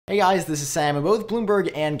Hey guys, this is Sam, and both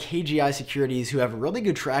Bloomberg and KGI Securities, who have really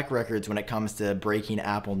good track records when it comes to breaking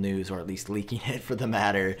Apple news, or at least leaking it for the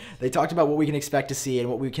matter. They talked about what we can expect to see and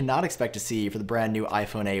what we cannot expect to see for the brand new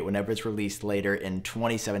iPhone 8 whenever it's released later in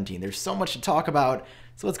 2017. There's so much to talk about,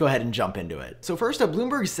 so let's go ahead and jump into it. So first up,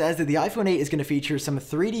 Bloomberg says that the iPhone 8 is going to feature some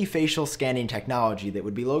 3D facial scanning technology that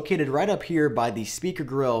would be located right up here by the speaker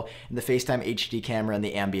grill and the FaceTime HD camera and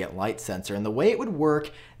the ambient light sensor. And the way it would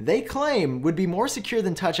work, they claim, would be more secure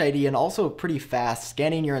than Touch ID and also pretty fast,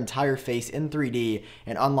 scanning your entire face in 3D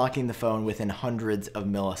and unlocking the phone within hundreds of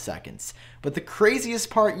milliseconds. But the craziest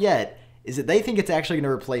part yet is that they think it's actually going to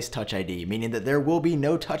replace Touch ID, meaning that there will be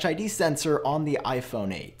no Touch ID sensor on the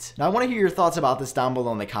iPhone 8. Now, I want to hear your thoughts about this down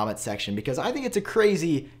below in the comments section because I think it's a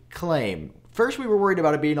crazy claim. First, we were worried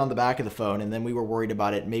about it being on the back of the phone, and then we were worried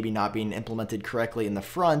about it maybe not being implemented correctly in the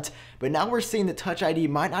front, but now we're seeing that Touch ID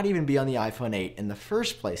might not even be on the iPhone 8 in the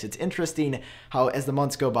first place. It's interesting how as the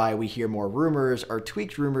months go by, we hear more rumors or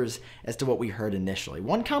tweaked rumors as to what we heard initially.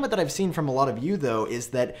 One comment that I've seen from a lot of you, though, is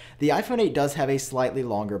that the iPhone 8 does have a slightly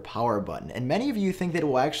longer power button, and many of you think that it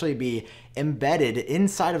will actually be embedded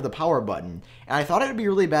inside of the power button. And I thought it would be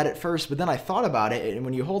really bad at first, but then I thought about it, and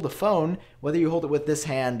when you hold the phone, whether you hold it with this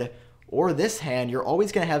hand or this hand, you're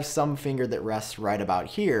always going to have some finger that rests right about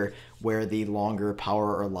here where the longer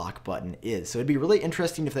power or lock button is. So it'd be really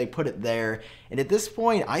interesting if they put it there, and at this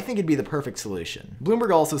point, I think it'd be the perfect solution.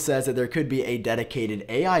 Bloomberg also says that there could be a dedicated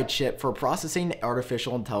AI chip for processing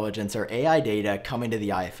artificial intelligence or AI data coming to the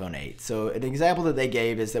iPhone 8. So an example that they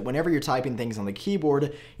gave is that whenever you're typing things on the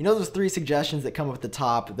keyboard, you know those 3 suggestions that come up at the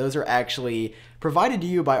top, those are actually provided to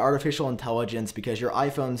you by artificial intelligence because your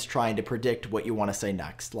iPhone's trying to predict what you want to say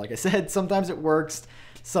next. Like I said, sometimes it works,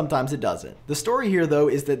 sometimes it doesn't. The story here, though,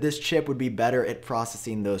 is that this chip would be better at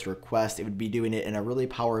processing those requests. It would be doing it in a really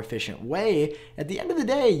power efficient way. At the end of the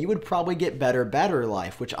day, you would probably get better battery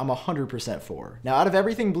life, which I'm 100% for. Now, out of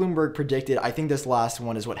everything Bloomberg predicted, I think this last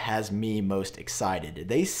one is what has me most excited.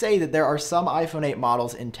 They say that there are some iPhone 8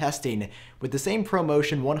 models in testing with the same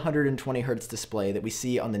ProMotion 120Hz display that we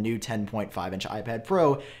see on the new 10.5-inch iPad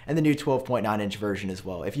Pro and the new 12.9-inch version as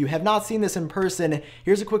well. If you have not seen this in person,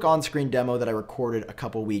 here's a quick on-screen demo that I recorded a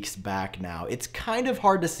couple weeks back now. It's kind of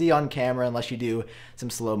hard to see on camera unless you do some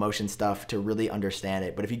slow motion stuff to really understand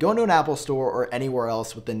it. But if you go into an Apple store or anywhere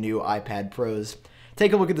else with the new iPad Pros,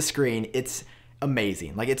 take a look at the screen. It's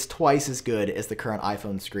amazing. Like, it's twice as good as the current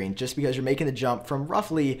iPhone screen just because you're making the jump from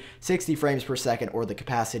roughly 60 frames per second, or the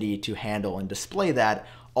capacity to handle and display that,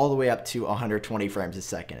 all the way up to 120 frames a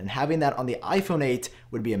second. And having that on the iPhone 8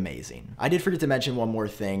 would be amazing. I did forget to mention one more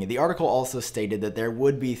thing. The article also stated that there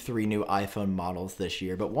would be 3 new iPhone models this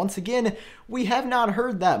year, but once again, we have not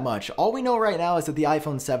heard that much. All we know right now is that the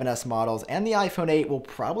iPhone 7s models and the iPhone 8 will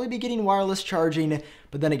probably be getting wireless charging,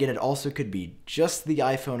 but then again, it also could be just the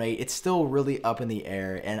iPhone 8. It's still really up in the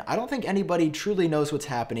air, and I don't think anybody truly knows what's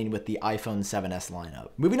happening with the iPhone 7s lineup.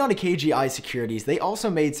 Moving on to KGI Securities, they also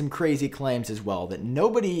made some crazy claims as well that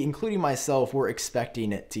nobody, including myself, were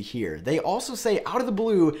expecting it to hear. They also say out of the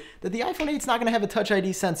blue that the iPhone 8's not going to have a Touch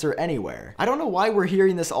ID sensor anywhere. I don't know why we're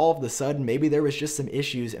hearing this all of a sudden. Maybe there was just some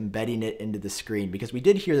issues embedding it into the screen, because we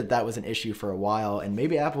did hear that that was an issue for a while, and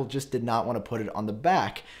maybe Apple just did not want to put it on the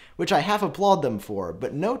back, which I half applaud them for,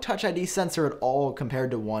 but no Touch ID sensor at all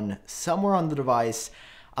compared to one somewhere on the device.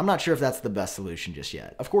 I'm not sure if that's the best solution just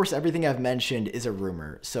yet. Of course, everything I've mentioned is a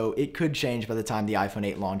rumor, so it could change by the time the iPhone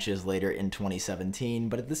 8 launches later in 2017,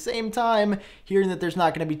 but at the same time, hearing that there's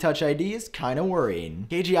not going to be Touch ID is kind of worrying.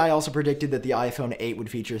 KGI also predicted that the iPhone 8 would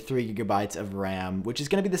feature 3 GB of RAM, which is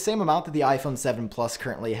going to be the same amount that the iPhone 7 Plus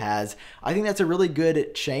currently has. I think that's a really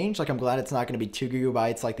good change. Like, I'm glad it's not going to be 2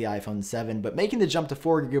 GB like the iPhone 7, but making the jump to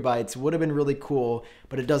 4 GB would have been really cool,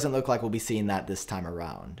 but it doesn't look like we'll be seeing that this time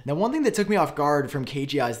around. Now, one thing that took me off guard from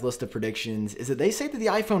KGI's list of predictions is that they say that the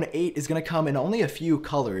iPhone 8 is going to come in only a few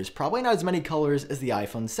colors, probably not as many colors as the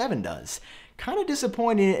iPhone 7 does. Kind of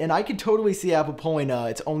disappointing, and I could totally see Apple pulling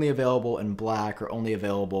it's only available in black, or only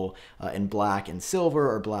available in black and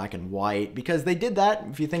silver, or black and white, because they did that,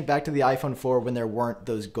 if you think back to the iPhone 4 when there weren't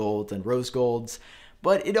those golds and rose golds.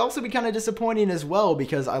 But it'd also be kind of disappointing as well,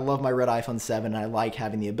 because I love my red iPhone 7 and I like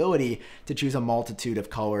having the ability to choose a multitude of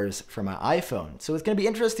colors for my iPhone. So it's going to be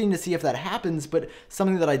interesting to see if that happens, but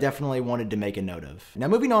something that I definitely wanted to make a note of. Now,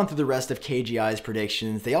 moving on through the rest of KGI's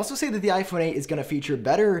predictions, they also say that the iPhone 8 is going to feature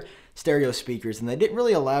better stereo speakers, and they didn't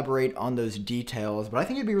really elaborate on those details, but I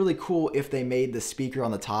think it'd be really cool if they made the speaker on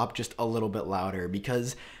the top just a little bit louder,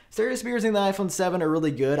 because stereo speakers in the iPhone 7 are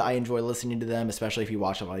really good. I enjoy listening to them, especially if you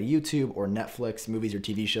watch a lot of YouTube or Netflix movies or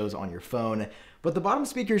TV shows on your phone. But the bottom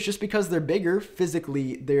speakers, just because they're bigger,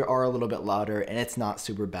 physically, they are a little bit louder and it's not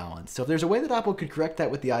super balanced. So if there's a way that Apple could correct that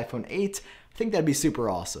with the iPhone 8, I think that'd be super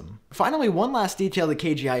awesome. Finally, one last detail that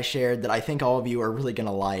KGI shared that I think all of you are really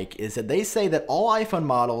gonna like is that they say that all iPhone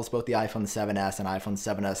models, both the iPhone 7s and iPhone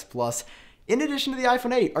 7s Plus, in addition to the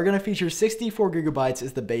iPhone 8, are going to feature 64 gigabytes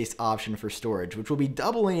as the base option for storage, which will be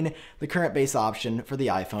doubling the current base option for the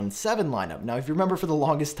iPhone 7 lineup. Now, if you remember, for the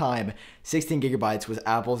longest time, 16 gigabytes was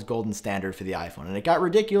Apple's golden standard for the iPhone, and it got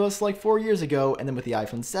ridiculous like 4 years ago, and then with the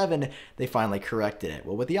iPhone 7, they finally corrected it.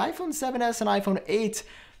 Well, with the iPhone 7s and iPhone 8,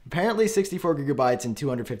 apparently 64 gigabytes and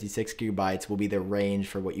 256 gigabytes will be the range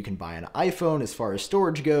for what you can buy on an iPhone as far as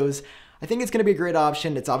storage goes. I think it's going to be a great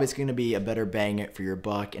option. It's obviously going to be a better bang for your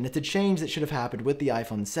buck, and it's a change that should have happened with the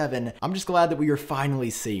iPhone 7. I'm just glad that we are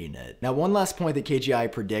finally seeing it. Now, one last point that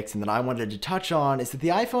KGI predicts and that I wanted to touch on is that the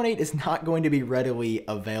iPhone 8 is not going to be readily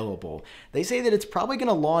available. They say that it's probably going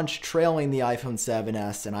to launch trailing the iPhone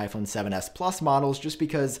 7s and iPhone 7s Plus models just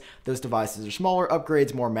because those devices are smaller,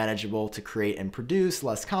 upgrades more manageable to create and produce,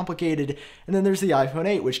 less complicated. And then there's the iPhone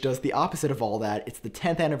 8, which does the opposite of all that. It's the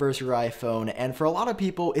 10th anniversary iPhone, and for a lot of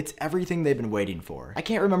people, it's everything they've been waiting for. I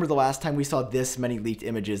can't remember the last time we saw this many leaked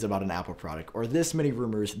images about an Apple product, or this many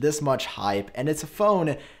rumors, this much hype, and it's a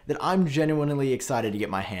phone that I'm genuinely excited to get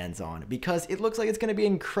my hands on because it looks like it's going to be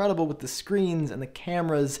incredible with the screens and the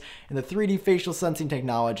cameras and the 3D facial sensing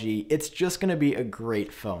technology. It's just going to be a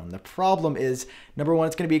great phone. The problem is, number one,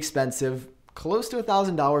 it's going to be expensive. Close to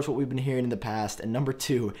 $1,000, what we've been hearing in the past, and number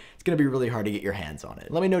two, it's going to be really hard to get your hands on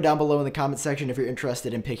it. Let me know down below in the comment section if you're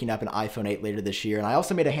interested in picking up an iPhone 8 later this year, and I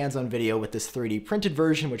also made a hands-on video with this 3D printed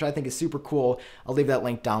version, which I think is super cool. I'll leave that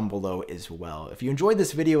link down below as well. If you enjoyed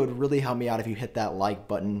this video, it would really help me out if you hit that like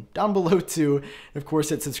button down below too, and of course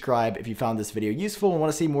hit subscribe if you found this video useful and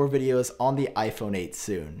want to see more videos on the iPhone 8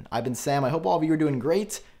 soon. I've been Sam, I hope all of you are doing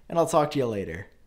great, and I'll talk to you later.